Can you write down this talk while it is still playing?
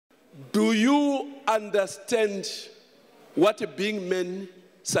Do you understand what being men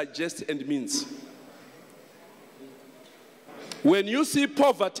suggests and means? When you see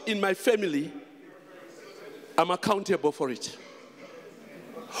poverty in my family, I'm accountable for it.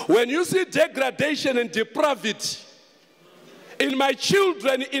 When you see degradation and depravity in my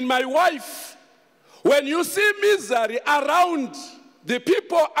children, in my wife, when you see misery around the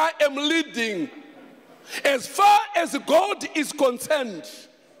people I am leading, as far as God is concerned,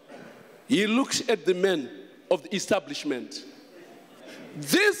 He looks at the men of the establishment.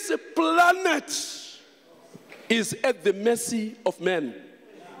 This planet is at the mercy of men.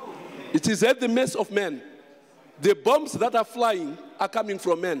 It is at the mercy of men. The bombs that are flying are coming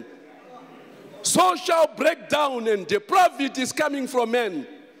from men. Social breakdown and depravity is coming from men.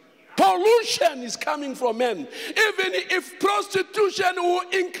 Pollution is coming from men. Even if prostitution will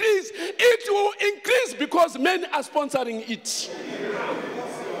increase, it will increase because men are sponsoring it.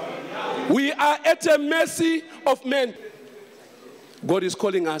 We are at the mercy of men. God is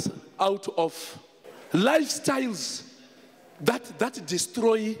calling us out of lifestyles that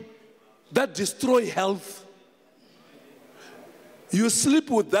destroy health. You sleep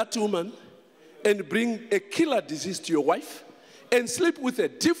with that woman and bring a killer disease to your wife, and sleep with a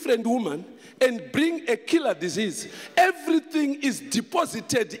different woman and bring a killer disease. Everything is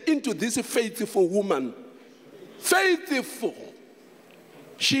deposited into this faithful woman. Faithful.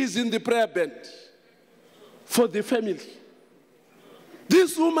 She is in the prayer band for the family.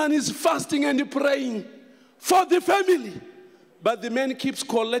 This woman is fasting and praying for the family. But the man keeps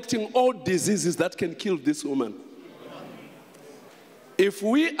collecting all diseases that can kill this woman. If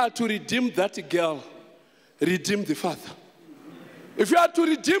we are to redeem that girl, redeem the father. If you are to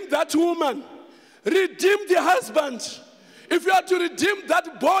redeem that woman, redeem the husband. If you are to redeem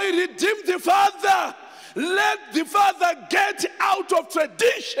that boy, redeem the father. Let the father get out of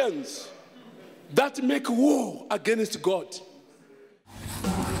traditions that make war against God.